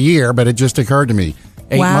 month or a year, but it just occurred to me.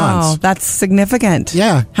 8 months. Wow, that's significant.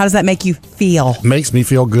 Yeah. How does that make you feel? Makes me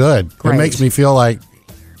feel good. Great. It makes me feel like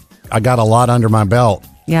I got a lot under my belt.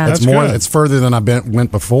 Yeah, it's more. Good. It's further than I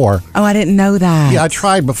went before. Oh, I didn't know that. Yeah, I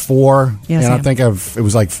tried before, and I think it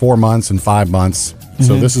was like 4 months and 5 months.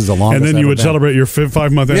 So this is the longest. And then you would celebrate your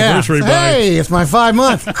 5-month anniversary. Hey, it's my 5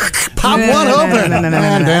 month. Pop one open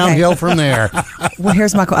and downhill from there. Well,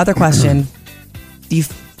 here's my other question: Do you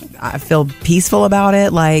feel peaceful about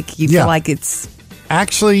it? Like you feel like it's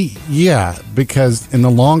actually, because the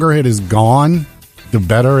longer it is gone, the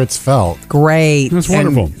better it's felt. Great. That's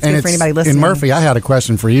wonderful. And for anybody listening. And Murphy, I had a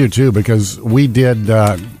question for you too, because we did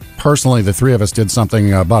personally, the three of us did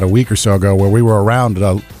something about a week or so ago where we were around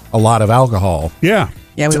a lot of alcohol. Yeah.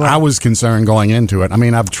 Yeah, we were. I was concerned going into it. I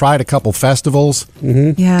mean, I've tried a couple festivals,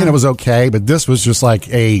 and it was okay, but this was just like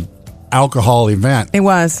a alcohol event. It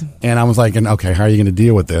was. And I was like, okay, how are you going to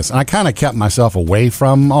deal with this? And I kind of kept myself away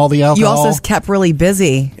from all the alcohol. You also kept really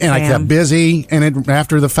busy. And I kept busy. And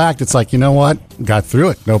after the fact, it's like, you know what? Got through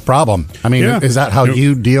it. No problem. I mean, is that how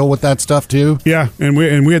you deal with that stuff too? Yeah. And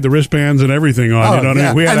we had the wristbands and everything on. You know what I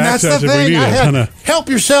mean? We had access if we needed. Help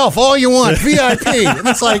yourself all you want. VIP. And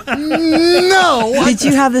it's like, no. Did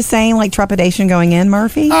you have the same like trepidation going in,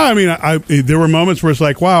 Murphy? I mean, there were moments where it's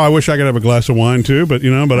like, wow, I wish I could have a glass of wine too, but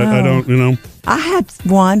I don't, I had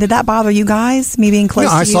one. Did that bother you guys? Me being close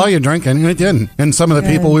to you? I saw you drinking, and it didn't. And some of the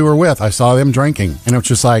people we were with, I saw them drinking. And it was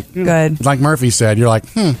just like, good. Like Murphy said, you're like,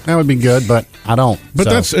 that would be good, but I don't. But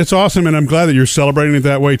it's awesome, and I'm glad that you're celebrating it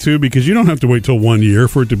that way, too, because you don't have to wait till 1 year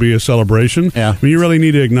for it to be a celebration. Yeah. I mean, you really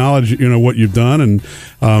need to acknowledge, what you've done. And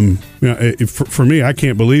for me, I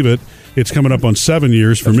can't believe it. It's coming up on 7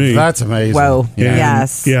 years for me. That's amazing. Whoa.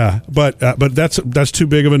 Yes. Yeah. But that's too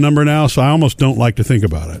big of a number now, so I almost don't like to think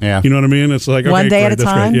about it. Yeah. You know what I mean? It's like, one day great, at a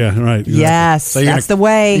time? Great. Yeah, right. Exactly. Yes. So that's the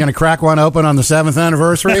way. You're going to crack one open on the 7th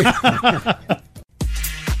anniversary?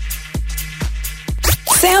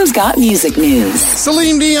 Sam's got music news.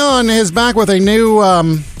 Celine Dion is back with a new,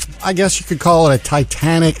 I guess you could call it a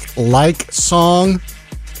Titanic-like song.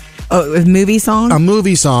 Oh, a movie song? A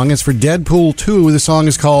movie song. It's for Deadpool 2. The song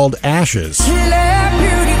is called Ashes.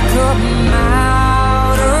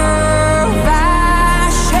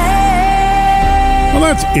 Well,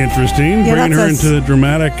 that's interesting. Yeah, Bringing her into the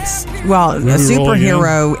dramatic. Well, a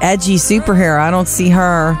superhero, edgy superhero. I don't see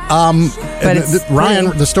her. But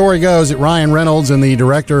the story goes that Ryan Reynolds and the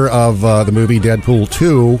director of the movie Deadpool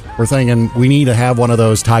 2 were thinking we need to have one of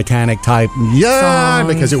those Titanic type, songs.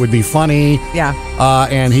 Because it would be funny. Yeah.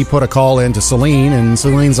 And he put a call in to Celine, and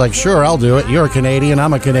Celine's like, sure, I'll do it. You're a Canadian,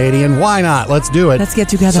 I'm a Canadian. Why not? Let's do it. Let's get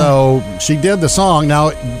together. So she did the song.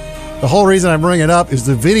 Now, the whole reason I bring it up is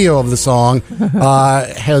the video of the song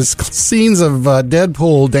has scenes of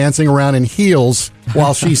Deadpool dancing around in heels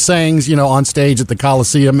while she sings, on stage at the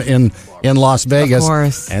Coliseum in Las Vegas. Of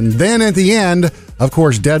course. And then at the end, of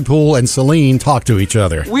course, Deadpool and Celine talk to each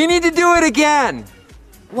other. We need to do it again.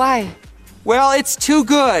 Why? Well, it's too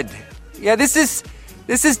good. Yeah, this is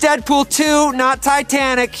Deadpool 2, not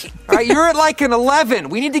Titanic. All right, you're at like an 11.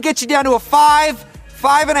 We need to get you down to a 5,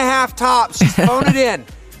 5.5 tops. Just phone it in.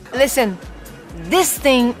 Listen, this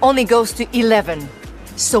thing only goes to 11.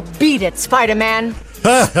 So beat it, Spider-Man.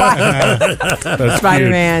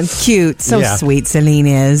 Spider-Man. Cute. So sweet Celine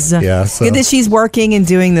is. Yeah. Good that she's working and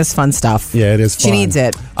doing this fun stuff. Yeah, it is fun. She needs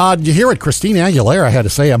it. Did you hear what Christina Aguilera had to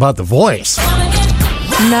say about The Voice?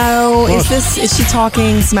 No. Is she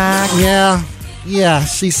talking smack? Yeah,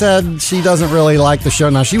 she said she doesn't really like the show.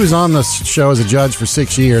 Now, she was on the show as a judge for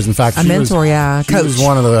 6 years. In fact, Coach. She was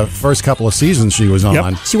one of the first couple of seasons she was on.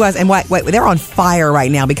 Yep. She was. And wait, they're on fire right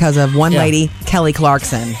now because of one lady, Kelly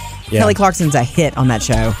Clarkson. Yeah. Kelly Clarkson's a hit on that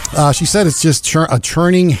show. She said it's just a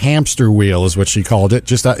churning hamster wheel is what she called it.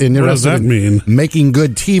 Just interested what does that mean? Making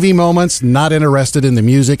good TV moments, not interested in the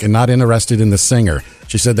music and not interested in the singer.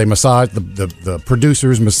 She said they massage, the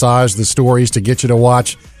producers massage the stories to get you to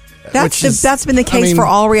watch. That's been the case for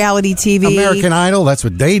all reality TV. American Idol, that's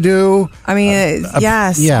what they do. I mean,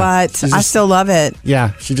 yes, but I still love it.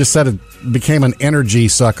 Yeah, she just said it became an energy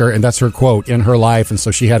sucker, and that's her quote in her life, and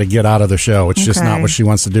so she had to get out of the show. It's just not what she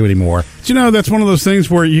wants to do anymore. That's one of those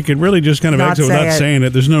things where you could really just kind of exit without saying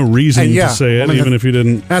it. There's no reason to say it, even if you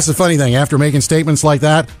didn't. That's the funny thing. After making statements like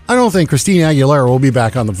that, I don't think Christina Aguilera will be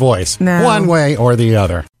back on The Voice. No. One way or the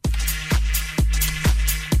other.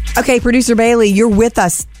 Okay, Producer Bailey, you're with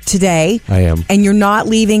us today. I am. And you're not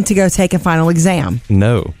leaving to go take a final exam.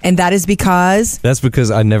 No. And that is because? That's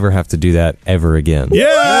because I never have to do that ever again.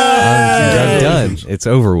 Yeah! I'm done. It's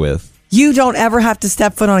over with. You don't ever have to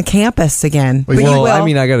step foot on campus again. But well, you will. I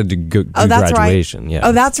mean, I got to do graduation. Right. Yeah.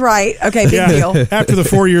 Oh, that's right. Okay, big deal. After the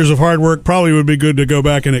 4 years of hard work, probably would be good to go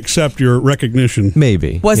back and accept your recognition.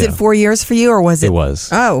 Maybe. Was it 4 years for you, or was it? It was.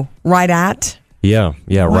 Oh, right at? Yeah.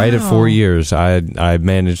 Wow. Right at 4 years. I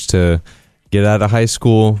managed to get out of high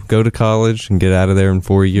school, go to college, and get out of there in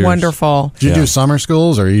 4 years. Wonderful. Did you do summer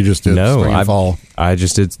schools, or you just did spring and fall? I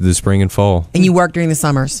just did the spring and fall. And you worked during the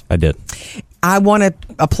summers? I did. I want to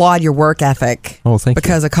applaud your work ethic. Oh, thank you.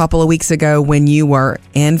 Because a couple of weeks ago, when you were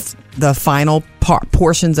in the final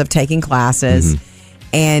portions of taking classes,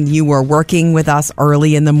 and you were working with us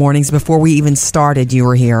early in the mornings before we even started, you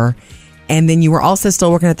were here. And then you were also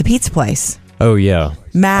still working at the pizza place. Oh, yeah.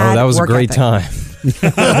 Mad that was a great time. Easy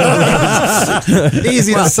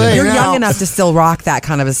to say. You're now. young enough to still rock that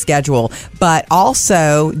kind of a schedule. But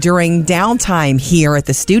also, during downtime here at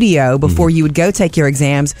the studio, before you would go take your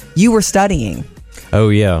exams, you were studying. Oh,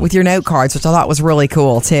 yeah. With your note cards, which I thought was really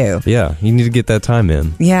cool, too. Yeah, you need to get that time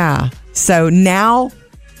in. Yeah. So now,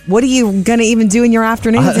 what are you going to even do in your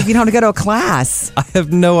afternoons if you don't have to go to a class? I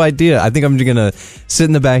have no idea. I think I'm just going to sit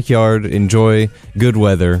in the backyard, enjoy good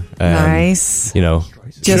weather. Nice. You know,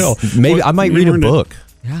 just maybe I might read a book.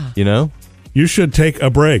 Yeah. You know? You should take a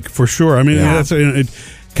break for sure. I mean, that's it.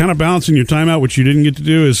 Kind of balancing your time out, which you didn't get to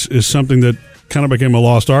do, is something that kind of became a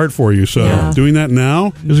lost art for you. So doing that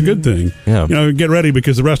now is a good thing. Yeah. You know, get ready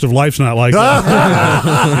because the rest of life's not like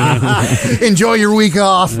that. Enjoy your week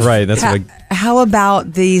off. Right. That's how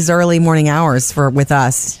about these early morning hours with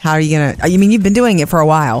us? How are you going to? I mean, you've been doing it for a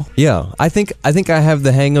while. Yeah, I think I have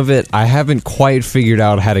the hang of it. I haven't quite figured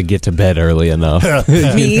out how to get to bed early enough.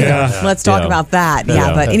 Me either. Let's talk about that.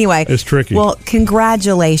 Yeah, but anyway, it's tricky. Well,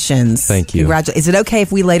 congratulations. Thank you. Is it okay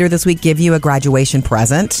if we later this week give you a graduation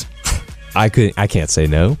present? I can't say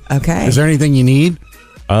no. Okay. Is there anything you need?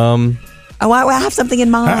 Oh, I have something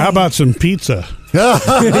in mind. How about some pizza? Yeah.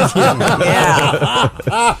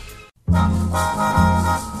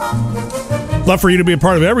 Love for you to be a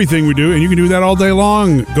part of everything we do, and you can do that all day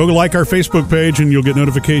long. Go like our Facebook page, and you'll get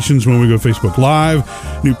notifications when we go Facebook Live,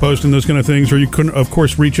 new posts and those kind of things. Or you can, of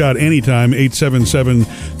course, reach out anytime,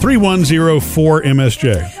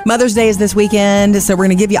 877-310-4MSJ. Mother's Day is this weekend, so we're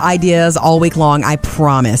going to give you ideas all week long, I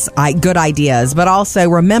promise. Good ideas. But also,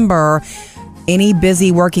 remember, any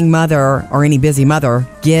busy working mother or any busy mother,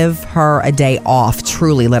 give her a day off.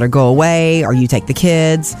 Truly, let her go away, or you take the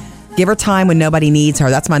kids. Give her time when nobody needs her.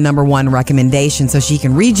 That's my number one recommendation, so she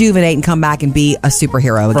can rejuvenate and come back and be a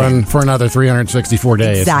superhero again. For another 364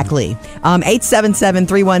 days. Exactly.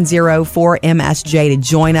 877-310-4MSJ to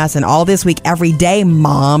join us. And all this week, every day,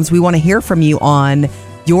 moms, we want to hear from you on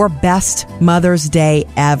your best Mother's Day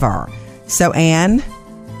ever. So, Anne,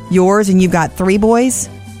 yours, and you've got 3 boys?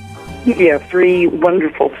 Yeah, 3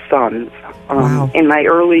 wonderful sons. Wow. In my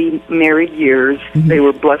early married years, they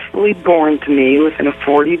were blessedly born to me within a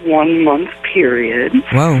 41-month period.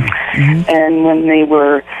 Whoa. And when they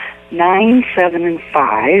were 9, 7, and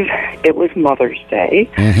 5, it was Mother's Day.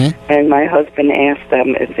 And my husband asked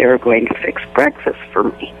them if they were going to fix breakfast for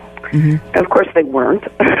me. And of course, they weren't.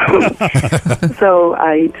 So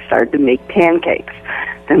I started to make pancakes.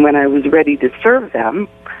 And when I was ready to serve them,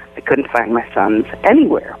 I couldn't find my sons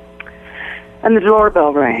anywhere. And the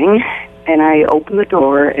doorbell rang, and I opened the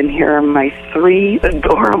door, and here are my 3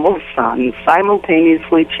 adorable sons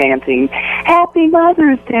simultaneously chanting, "Happy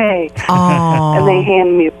Mother's Day!" Aww. And they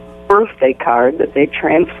hand me a birthday card that they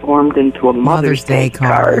transformed into a Mother's Day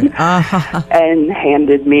card, and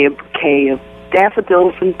handed me a bouquet of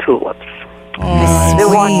daffodils and tulips. They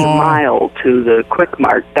walked a mile to the Quick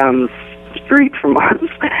Mart down the street from us,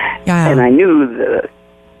 and I knew that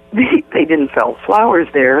they didn't sell flowers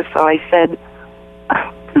there, so I said,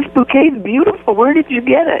 "This bouquet's beautiful. Where did you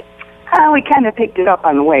get it?" We kind of picked it up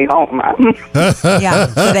on the way home, Mom. Yeah,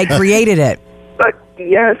 so they created it. But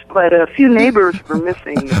yes, but a few neighbors were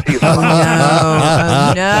missing a few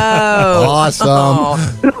flowers. No. Awesome.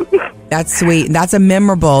 That's sweet. That's a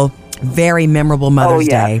very memorable Mother's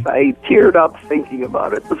Day. I teared up thinking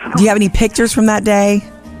about it. Do you have any pictures from that day?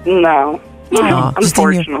 No.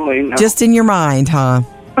 Unfortunately, no. Just in your mind, huh?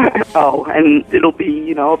 And it'll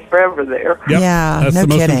be, forever there. Yep. Yeah, that's no the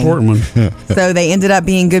most kidding. important one. So they ended up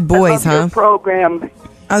being good boys, I love your program.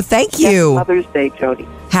 Oh, thank you. Happy Mother's Day, Jody.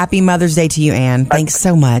 Happy Mother's Day to you, Anne. Thanks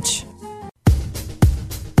so much.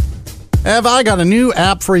 Ev, I got a new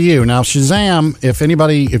app for you. Now, Shazam, if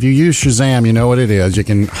you use Shazam, you know what it is. You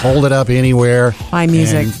can hold it up anywhere. My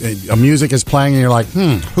music. And a music is playing, and you're like,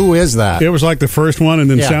 who is that? It was like the first one, and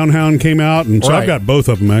then SoundHound came out, and so I've got both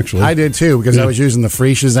of them, actually. I did, too, because I was using the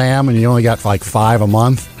free Shazam, and you only got like 5 a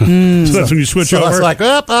month. So that's when you switch over? So it's like,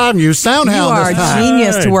 I'm using SoundHound. You are a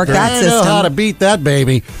genius to work that system. I know how to beat that,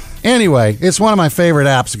 baby. Anyway, it's one of my favorite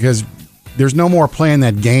apps because there's no more playing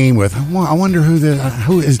that game with, I wonder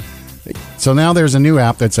who is... So now there's a new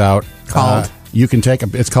app that's out called you can take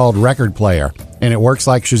it's called Record Player, and it works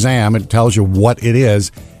like Shazam. It tells you what it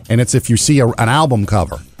is, and it's if you see an album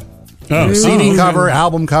cover, CD cover,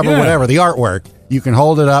 album cover, whatever, the artwork, you can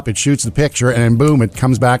hold it up, it shoots the picture, and then boom, it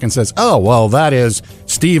comes back and says, "Oh, well, that is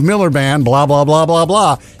Steve Miller Band, blah blah blah blah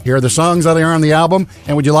blah. Here are the songs that are on the album,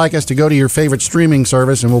 and would you like us to go to your favorite streaming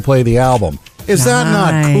service and we'll play the album?" Is that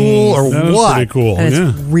not cool or that what? Pretty cool. It's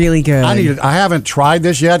really good. I haven't tried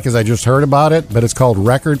this yet because I just heard about it, but it's called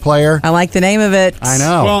Record Player. I like the name of it. I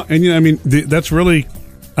know. Well, and that's really,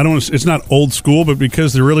 it's not old school, but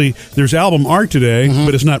because there's album art today,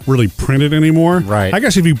 but it's not really printed anymore. Right. I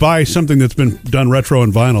guess if you buy something that's been done retro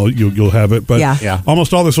and vinyl, you'll have it. But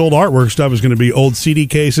almost all this old artwork stuff is going to be old CD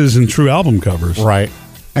cases and true album covers. Right.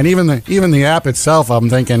 And even the app itself,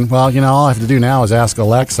 I'm thinking, well, all I have to do now is ask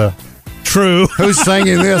Alexa, True. Who's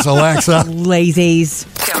singing this, Alexa? Lazies.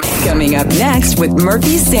 Coming up next with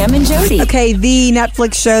Murphy, Sam, and Jody. Okay, the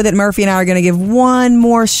Netflix show that Murphy and I are going to give one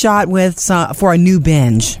more shot with for a new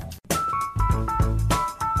binge.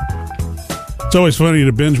 It's always funny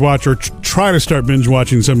to binge watch or try to start binge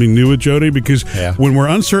watching something new with Jody because when we're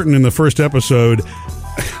uncertain in the first episode,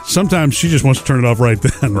 sometimes she just wants to turn it off right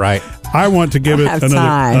then. Right. I want to give it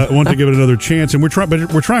another chance, and we're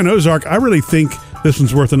trying Ozark. I really think this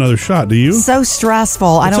one's worth another shot. Do you? So stressful.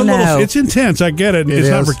 I don't know. It's intense. I get it. It's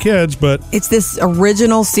not for kids, but it's this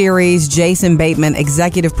original series Jason Bateman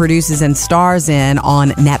executive produces and stars in on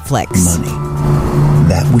Netflix. Money.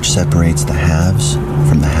 That which separates the haves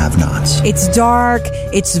from the have-nots. It's dark.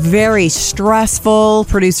 It's very stressful.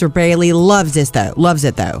 Producer Bailey loves it though.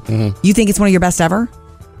 Mm-hmm. You think it's one of your best ever?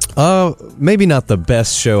 Maybe not the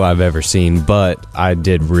best show I've ever seen, but I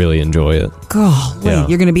did really enjoy it. Golly,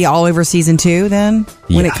 you're going to be all over season 2 then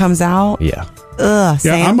when it comes out? Yeah.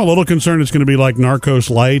 Sam? I'm a little concerned it's going to be like Narcos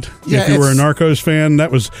Light. Yeah, if you were a Narcos fan,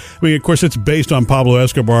 of course, it's based on Pablo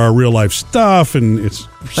Escobar, real life stuff, and it's.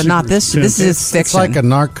 But not this. This is fiction. It's like a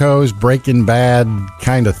Narcos, Breaking Bad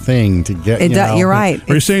kind of thing to get. You're right.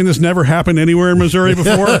 Are you saying this never happened anywhere in Missouri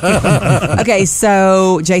before? Okay,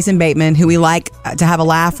 so Jason Bateman, who we like to have a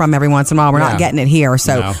laugh from every once in a while, we're not getting it here.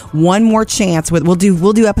 So one more chance. We'll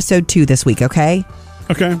do episode 2 this week. Okay.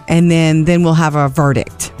 Okay. And then we'll have a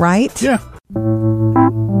verdict, right? Yeah.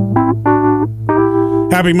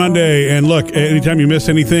 Happy Monday. And look, anytime you miss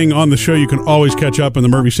anything on the show, you can always catch up in the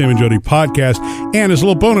Murphy, Sam, and Jody podcast. And as a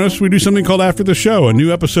little bonus, we do something called After the Show, a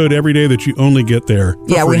new episode every day that you only get there.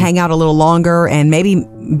 Yeah, we hang out a little longer and maybe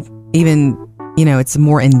even, it's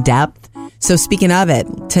more in depth. So speaking of it,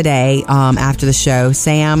 today, after the show,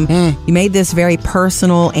 Sam, you made this very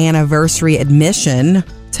personal anniversary admission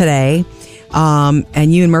today.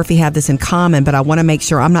 And you and Murphy have this in common, but I want to make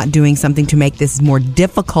sure I'm not doing something to make this more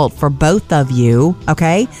difficult for both of you.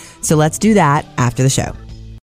 Okay? So let's do that after the show.